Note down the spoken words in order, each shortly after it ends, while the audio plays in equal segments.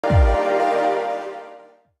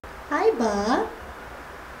Hi, Bob.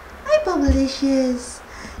 Hi, Bubblicious.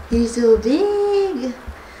 You're so big.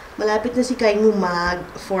 Malapit na si Kainu mag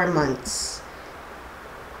 4 months.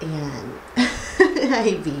 Ayan.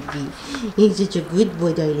 Hi, baby. He's such a good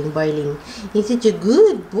boy, darling. He's such a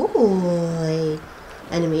good boy.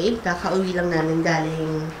 Anyway, kakauwi lang namin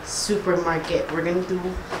galing supermarket. We're gonna do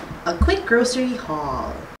a quick grocery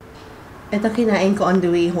haul. Ito kinain ko on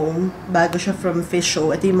the way home. Bago siya from fish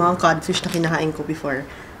show. Ito yung mga codfish na kinakain ko before.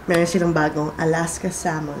 Meron silang bagong Alaska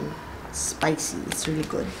salmon. Spicy. It's really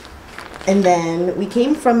good. And then, we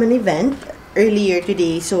came from an event earlier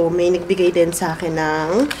today. So, may nagbigay din sa akin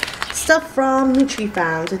ng stuff from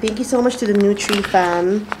NutriFam. So, thank you so much to the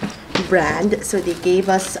NutriFam brand. So, they gave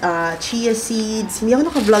us Chia Seeds. Hindi ako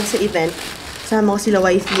naka-vlog sa event. Sama ko sila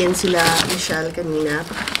Wifey and sila Michelle kanina.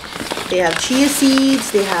 They have Chia Seeds.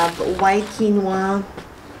 They have White Quinoa.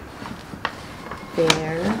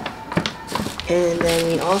 There. And then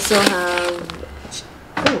we also have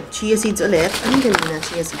Chia Seeds ulit. Ang ganda na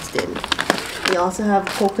Chia Seeds din. We also have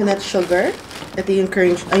coconut sugar. Ito yung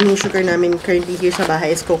sugar namin currently here sa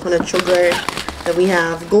bahay is coconut sugar. And we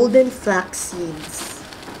have golden flax seeds.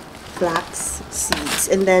 Flax seeds.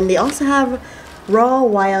 And then they also have raw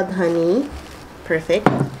wild honey. Perfect.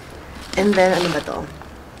 And then, ano ba to?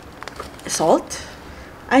 Salt?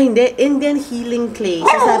 Ay, hindi. Indian healing clay.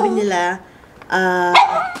 So, sabi nila,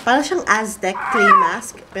 parang siyang Aztec clay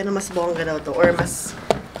mask, pero mas bongga daw to. Or mas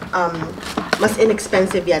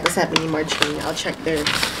inexpensive yata, sabi ni MARJ. I'll check their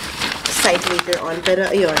site later on.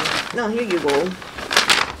 Pero, ayun. No, here you go.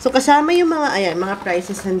 So, kasama yung mga, mga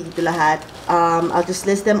prices nandito lahat. I'll just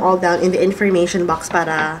list them all down in the information box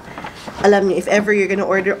para alam niyo, if ever you're gonna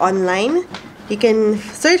order online, you can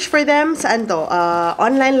search for them saan to?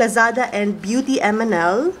 Online Lazada and Beauty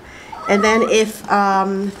M&L. And then if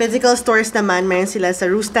physical stores naman, meron sila sa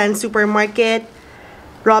Rustan Supermarket,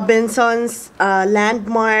 Robinsons,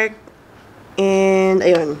 Landmark, and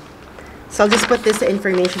ayun. So I'll just put this sa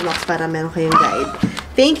information box para meron kayong guide.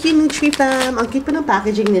 Thank you, NutriFam. Ang cute pa ng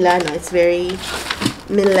packaging nila, no? It's very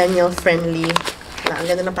millennial friendly. Ang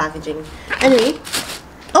ganda ng packaging. Anyway,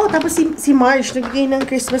 oh, tapos si MARJ, nagbigay ng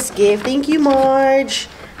Christmas gift. Thank you,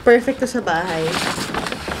 MARJ. Perfect to sa bahay.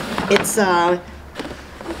 It's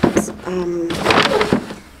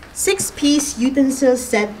 6-piece utensil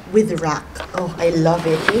set with rack. Oh, I love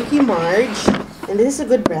it. Thank you, MARJ. And this is a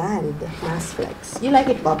good brand, Masflex. You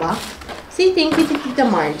like it, Baba? Say thank you to Tita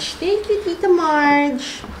MARJ. Thank you, Tita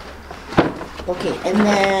MARJ. Okay, and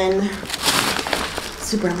then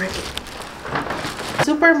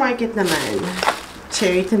Supermarket naman.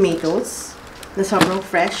 Cherry tomatoes na sobrang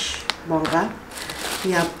fresh, bongga.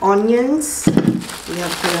 We have onions, we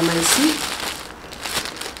have calamansi,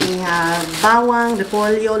 we have bawang,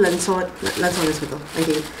 repolyo, lanson is ito, I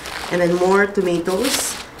think. And then more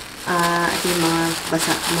tomatoes. Ito yung mga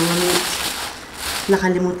basa, mga meat.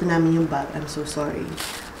 Nakalimutan namin yung bag, I'm so sorry.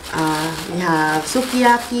 We have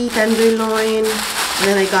sukiyaki, tenderloin, and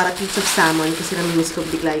then I got a piece of salmon kasi namimiss ko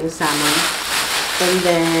bigla yung salmon. And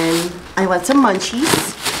then, I want some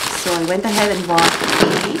munchies. So, I went ahead and bought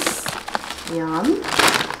these. Yum.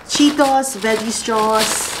 Cheetos, veggie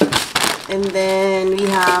straws. And then, we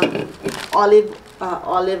have olive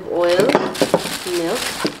oil, milk.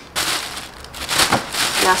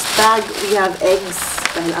 Last bag, we have eggs.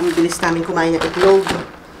 Dahil ang bilis namin kumain ng itlog.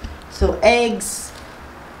 So, eggs.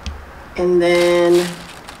 And then,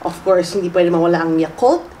 of course, hindi pwede mawala ang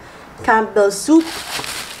Yakult. Campbell's soup.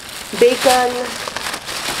 Bacon.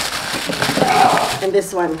 And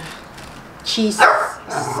this one, cheese,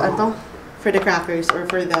 for the crackers or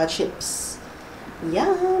for the chips.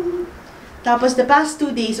 Yum! Tapos, the past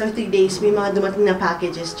 2 days or 3 days, may mga dumating na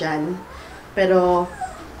packages dyan. Pero,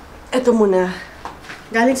 eto muna.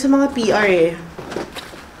 Galing sa mga PR eh.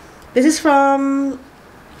 This is from,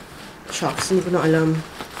 shucks, hindi ko na alam.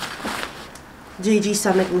 JG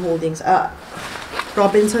Summit and Holdings.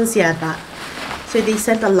 Robinsons yata. So, they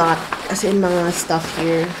sent a lot. As in, mga stuff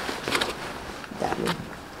here. Dami.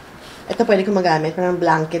 Ito pwede ko magamit. Parang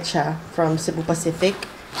blanket siya from Cebu Pacific.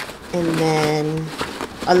 And then,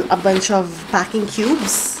 a bunch of packing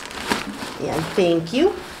cubes. Ayan, thank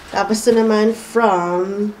you. Tapos ito naman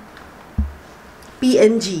from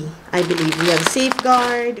P&G, I believe. We have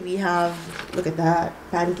Safeguard. We have, look at that,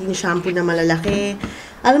 Pantene shampoo na malalaki.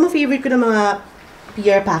 Alam mo, favorite ko ng mga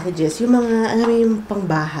PR packages. Yung mga, alam mo yung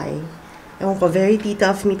pangbahay. Ewan ko, very tita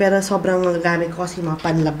of me, pero sobrang magagamit ko kasi mga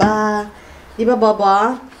panlaba. Di ba,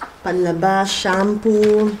 Baba? Panlaba,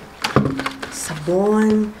 shampoo,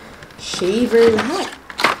 sabon, shaver, lahat.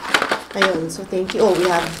 Ayun, so thank you. Oh, we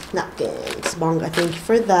have napkins. Bongga, thank you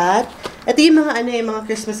for that. Ito yung mga mga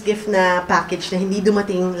Christmas gift na package na hindi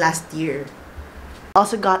dumating last year.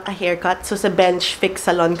 Also got a haircut. So, sa Bench Fix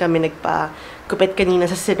Salon kami nagpa-kupit kanina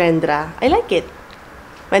sa Sirendra. I like it.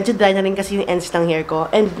 Medyo dry na rin kasi yung ends ng hair ko.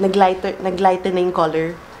 And naglighter na yung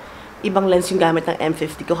color. Ibang lens yung gamit ng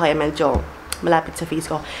M50 ko, kaya medyo malapit sa face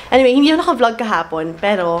ko. Anyway, hindi ako naka-vlog kahapon,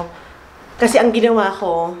 pero kasi ang ginawa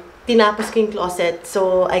ko, tinapos ko yung closet.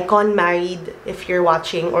 So, I con-married, if you're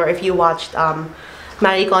watching, or if you watched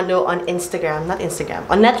Marie Kondo on Instagram, not Instagram,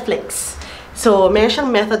 on Netflix. So, meron siyang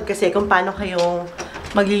method kasi kung paano kayong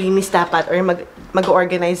maglilinis dapat or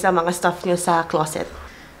mag-organize ang mga stuff nyo sa closet.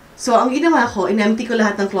 So, ang ginawa ko, in-empty ko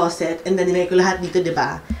lahat ng closet and then nilagay ko lahat dito,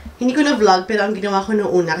 diba? Hindi ko na-vlog, pero ang ginawa ko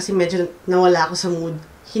noong una kasi medyo nawala ako sa mood.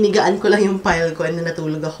 Hinigaan ko lang yung pile ko and then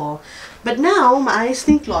natulog ako. But now, maayos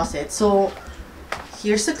na yung closet. So,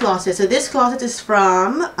 here's the closet. So, this closet is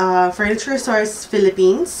from Furniture Stores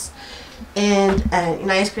Philippines. And,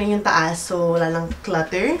 inayos ko rin yung taas. So, wala lang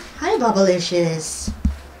clutter. Hi, Bubblicious!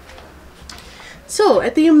 So,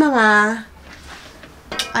 ito yung mga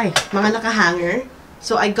naka-hanger.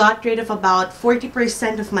 So, I got rid of about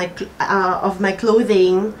 40% of my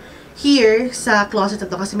clothing here sa closet na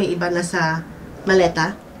to kasi may iba na sa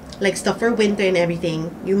maleta. Like stuff for winter and everything.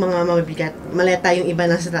 Yung mga mabibigat. Maleta yung iba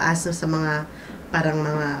na sa taas sa mga parang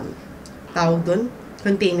mga tawag dun.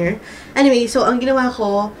 Container. Anyway, so ang ginawa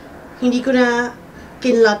ko, hindi ko na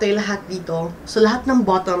kinlotter lahat dito. So lahat ng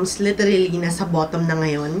bottoms, literally, nasa bottom na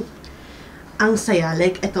ngayon. Ang saya.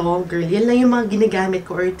 Like, eto, girl, yan lang yung mga ginagamit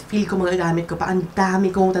ko or feel ko magagamit ko pa. Ang dami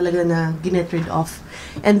kong talaga na ginet rid of.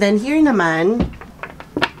 And then, here naman,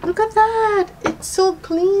 look at that! It's so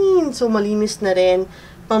clean! So, malinis na rin.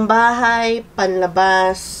 Pambahay,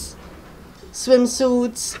 panlabas,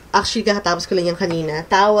 swimsuits. Actually, kakatapos ko lang yung kanina.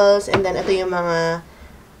 Towels, and then, ito yung mga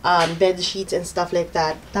bed sheets and stuff like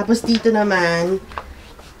that. Tapos, dito naman,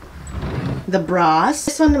 the bras.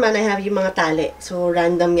 This one naman, I have yung mga tali. So,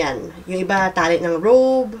 random yan. Yung iba, tali ng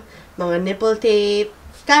robe, mga nipple tape,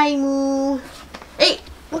 kaimu. Eh,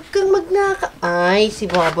 wag kang magnaka. Ay, si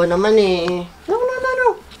Bobo naman eh. No.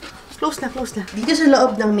 Close na. Dito sa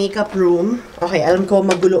loob ng makeup room. Okay, alam ko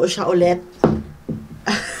magulo siya ulit.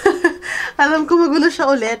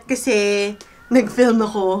 Kasi nag-film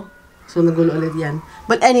ako. So, nagulo ulit yan.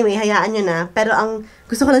 But anyway, hayaan nyo na. Pero ang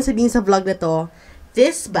gusto ko lang sabihin sa vlog na to,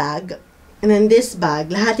 this bag, and then this bag,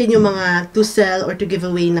 lahat yun yung mga to sell or to give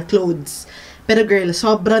away na clothes. Pero girl,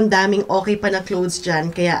 sobrang daming okay pa na clothes dyan.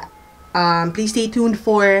 Kaya, please stay tuned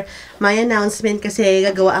for my announcement kasi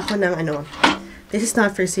gagawa ako ng this is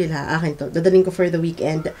not for sale ha. Akin to. Dadaling ko for the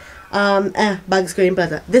weekend. Bags ko rin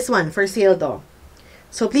pala. This one, for sale to.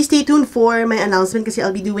 So, please stay tuned for my announcement kasi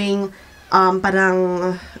I'll be doing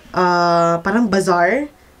parang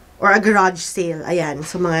bazaar or a garage sale. Ayan.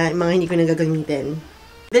 So, mga hindi ko nagagamitin.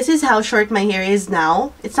 This is how short my hair is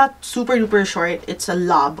now. It's not super duper short. It's a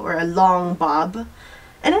lob or a long bob.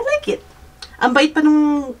 And I like it. Ang bait pa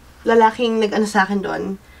nung lalaking nag-ano sa akin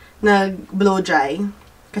doon. Nag-blow dry.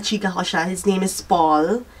 Kachika ko siya. His name is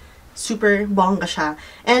Paul. Super bongga siya.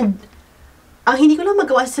 And ang hindi ko lang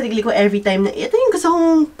magawa sa sarili ko every time na ito yung gusto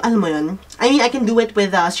kong, alam mo yun. I mean, I can do it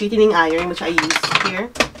with a straightening iron which I use here.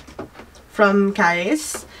 From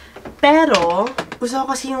Caris. Pero, gusto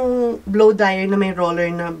ko kasi yung blow dryer na may roller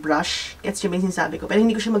na brush. Gets yung sinasabi ko. Pero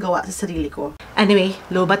hindi ko siya magawa sa sarili ko. Anyway,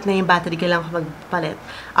 lobat na yung battery. Kailangan ko magpalit.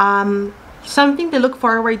 Something to look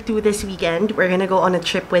forward to this weekend. We're gonna go on a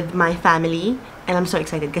trip with my family. And I'm so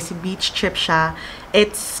excited kasi beach trip siya.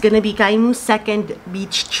 It's gonna be Kaimu's second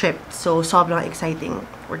beach trip. So, sobrang exciting.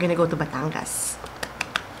 We're gonna go to Batangas.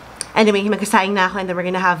 Anyway, magkasaing na ako and then we're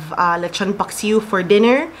gonna have lechon paksiw for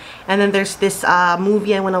dinner. And then there's this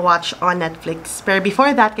movie I wanna watch on Netflix. Pero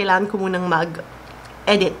before that, kailangan ko munang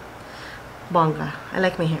mag-edit. Bongga. I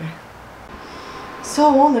like my hair. So,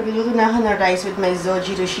 nagluluto na ako ng rice with my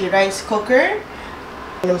Zoji Roshi rice cooker.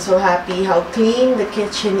 And I'm so happy how clean the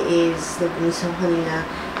kitchen is. Naglinis ako kanina.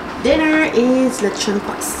 Dinner is lechon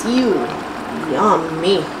paksiw.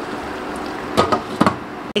 Yummy!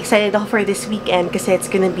 Excited ako for this weekend kasi it's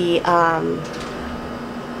gonna be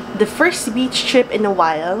the first beach trip in a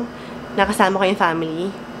while. Nakasama ko yung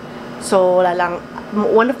family. So,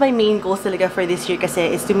 one of my main goals talaga for this year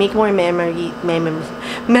kasi is to make more memories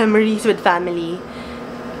with family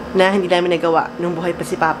na hindi namin nagawa nung buhay pa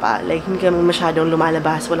si Papa. Like, hindi kami masyadong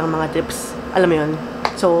lumalabas, walang mga trips. Alam mo yun?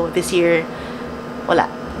 So, this year, wala.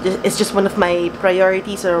 It's just one of my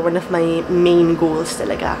priorities or one of my main goals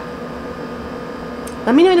talaga.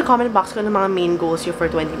 Let me know in the comment box ko ng mga main goals you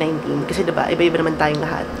for 2019. Kasi diba, iba-iba naman tayong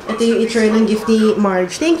lahat. Ito yung itsura ng gift ni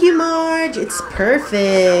Marj. Thank you, Marj! It's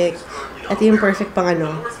perfect! Ito yung perfect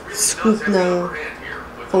pang scoop ng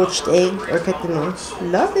poached egg or ketino.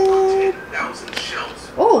 Love it!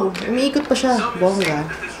 Oh, umiikot pa siya. Bongga.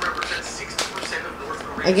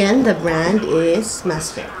 Again, the brand is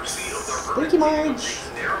Masflex. Thank you, Marge!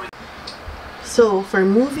 So, for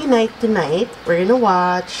movie night tonight, we're gonna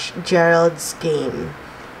watch Gerald's Game.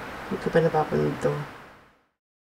 Hindi ko pa napapanood to.